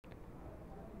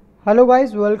Hello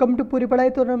guys, welcome to पूरी पढ़ाई।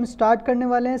 तो हम स्टार्ट करने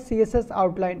वाले हैं CSS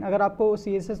आउटलाइन। अगर आपको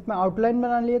CSS में आउटलाइन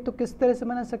बना लिए तो किस तरह से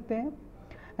बना सकते हैं।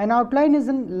 N outline is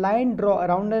an line draw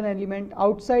around an element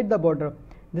outside the border.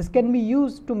 This can be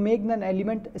use to make an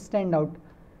element stand out.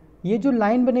 ये जो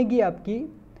लाइन बनेगी आपकी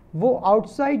वो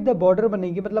आउटसाइड द बॉर्डर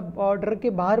बनेगी, मतलब बॉर्डर के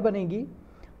बाहर बनेगी।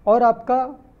 और आपका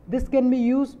this can be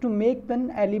use to make an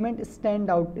element stand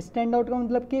out. Stand out का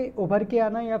मतलब कि उभर के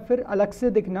आना या फिर अलग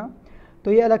से दिखना।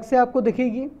 तो ये अलग से आपको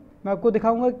दिखेगी। मैं आपको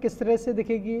दिखाऊंगा किस तरह से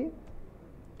दिखेगी।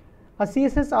 A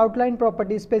CSS outline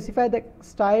property specify the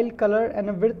style, color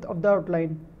and width of the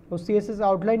outline। तो CSS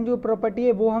outline जो प्रॉपर्टी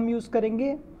है वो हम यूज़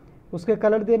करेंगे उसके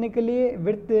कलर देने के लिए,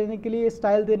 विड्थ देने के लिए,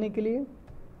 स्टाइल देने के लिए।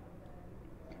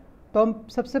 तो हम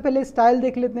सबसे पहले स्टाइल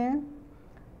देख लेते हैं।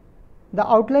 The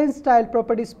outline style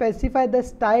property specify the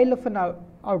style of N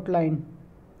outline.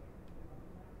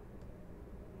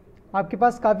 आपके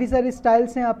पास काफ़ी सारी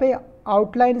स्टाइल्स हैं यहाँ पे।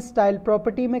 आउटलाइन स्टाइल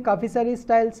प्रॉपर्टी में काफ़ी सारी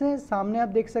स्टाइल्स हैं। सामने आप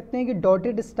देख सकते हैं कि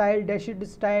dotted style, dashed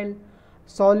style,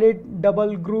 solid,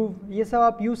 double groove, ये सब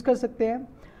आप यूज़ कर सकते हैं।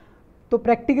 तो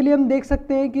प्रैक्टिकली हम देख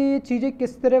सकते हैं कि ये चीज़ें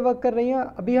किस तरह वर्क कर रही हैं।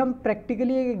 अभी हम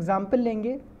प्रैक्टिकली एक एग्जांपल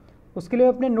लेंगे। उसके लिए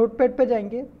अपने नोटपैड पे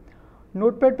जाएंगे।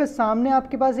 नोटपैड पे सामने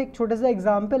आपके पास एक छोटा सा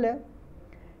एग्जाम्पल है।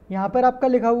 यहाँ पर आपका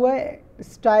लिखा हुआ है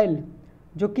स्टाइल,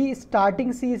 जो कि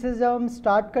स्टार्टिंग सी से जब हम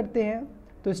स्टार्ट करते हैं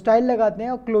तो स्टाइल लगाते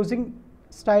हैं और क्लोजिंग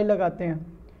स्टाइल लगाते हैं।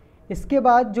 इसके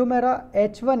बाद जो मेरा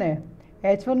H1 है,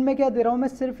 H1 में क्या दे रहा हूँ मैं,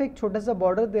 सिर्फ एक छोटा सा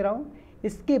बॉर्डर दे रहा हूँ।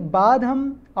 इसके बाद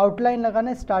हम आउटलाइन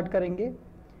लगाना स्टार्ट करेंगे।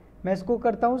 मैं इसको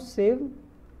करता हूँ सेव।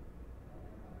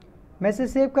 मैं इसे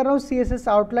सेव कर रहा हूँ CSS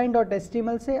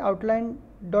outline.html से।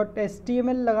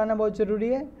 outline.html लगाना बहुत ज़रूरी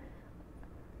है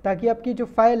ताकि आपकी जो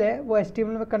फाइल है वो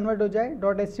HTML में कन्वर्ट हो जाए।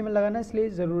 .html लगाना इसलिए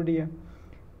ज़रूरी है।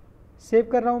 सेव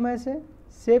कर रहा हूँ मैं इसे।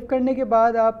 सेव करने के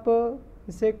बाद आप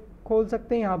इसे खोल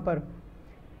सकते हैं।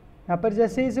 यहाँ पर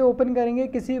जैसे ही इसे ओपन करेंगे,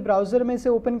 किसी ब्राउज़र में इसे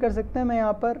ओपन कर सकते हैं। मैं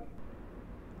यहाँ पर,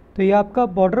 तो ये आपका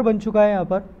बॉर्डर बन चुका है। यहाँ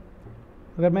पर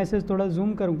अगर मैं इसे थोड़ा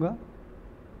जूम करूँगा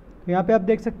तो यहाँ पे आप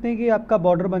देख सकते हैं कि आपका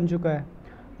बॉर्डर बन चुका है।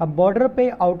 अब बॉर्डर पे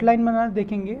आउटलाइन बनाना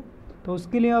देखेंगे तो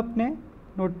उसके लिए अपने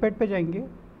नोटपैड पे जाएंगे।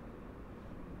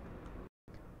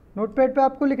 नोटपैड पे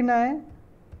आपको लिखना है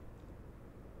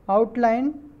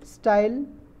आउटलाइन स्टाइल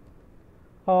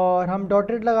और हम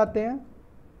डॉटेड लगाते हैं।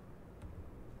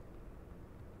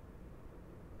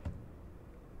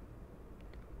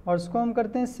 और इसको हम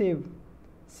करते हैं सेव।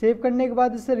 सेव करने के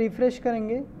बाद इसे रिफ्रेश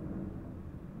करेंगे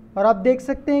और आप देख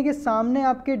सकते हैं कि सामने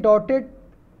आपके डॉटेड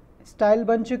स्टाइल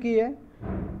बन चुकी है।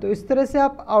 तो इस तरह से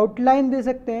आप आउटलाइन दे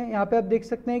सकते हैं। यहाँ पे आप देख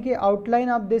सकते हैं कि आउटलाइन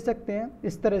आप दे सकते हैं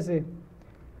इस तरह से।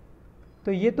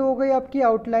 तो ये तो हो गई आपकी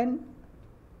आउटलाइन।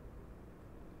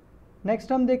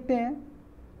 नेक्स्ट हम देखते हैं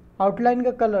आउटलाइन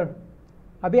का कलर।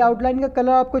 अभी आउटलाइन का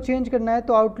कलर आपको चेंज करना है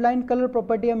तो आउटलाइन कलर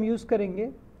प्रॉपर्टी हम यूज़ करेंगे,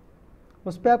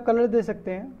 उस पर आप कलर दे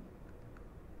सकते हैं।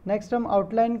 नेक्स्ट हम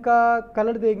आउटलाइन का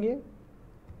कलर देंगे,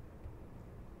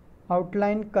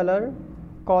 आउटलाइन कलर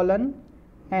कॉलन,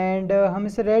 एंड हम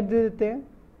इसे रेड दे देते हैं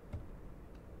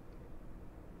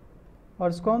और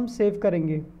इसको हम सेव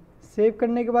करेंगे। सेव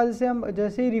करने के बाद इसे हम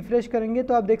जैसे ही रिफ़्रेश करेंगे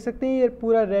तो आप देख सकते हैं ये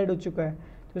पूरा रेड हो चुका है।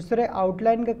 तो इस तरह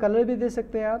आउटलाइन का कलर भी दे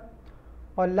सकते हैं आप।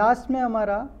 और लास्ट में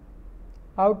हमारा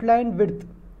outline width.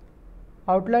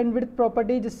 Outline width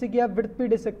property जिससे कि आप विड्थ भी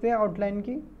दे सकते हैं आउटलाइन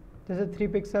की, जैसे 3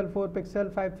 पिक्सल, 4 पिक्सल,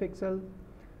 5 पिक्सल।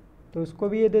 तो उसको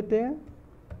भी ये देते हैं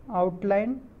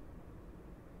आउटलाइन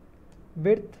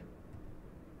विड्थ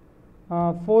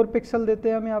 4 पिक्सल देते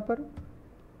हैं हम यहाँ पर।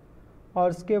 और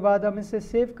उसके बाद हम इसे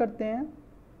सेव करते हैं।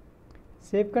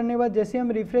 सेव करने के बाद जैसे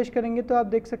हम रिफ़्रेश करेंगे तो आप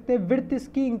देख सकते हैं विड्थ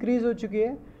इसकी इंक्रीज़ हो चुकी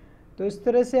है। तो इस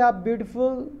तरह से आप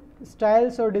ब्यूटीफुल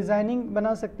स्टाइल्स और डिज़ाइनिंग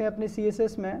बना सकते हैं अपने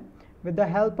CSS में with the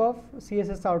help of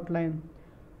CSS outline।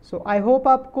 So I hope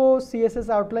आपको CSS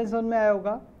outline समझ में आया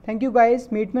होगा। थैंक यू गाइस,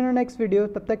 मीट में नेक्स्ट वीडियो।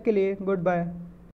 तब तक के लिए गुड बाय।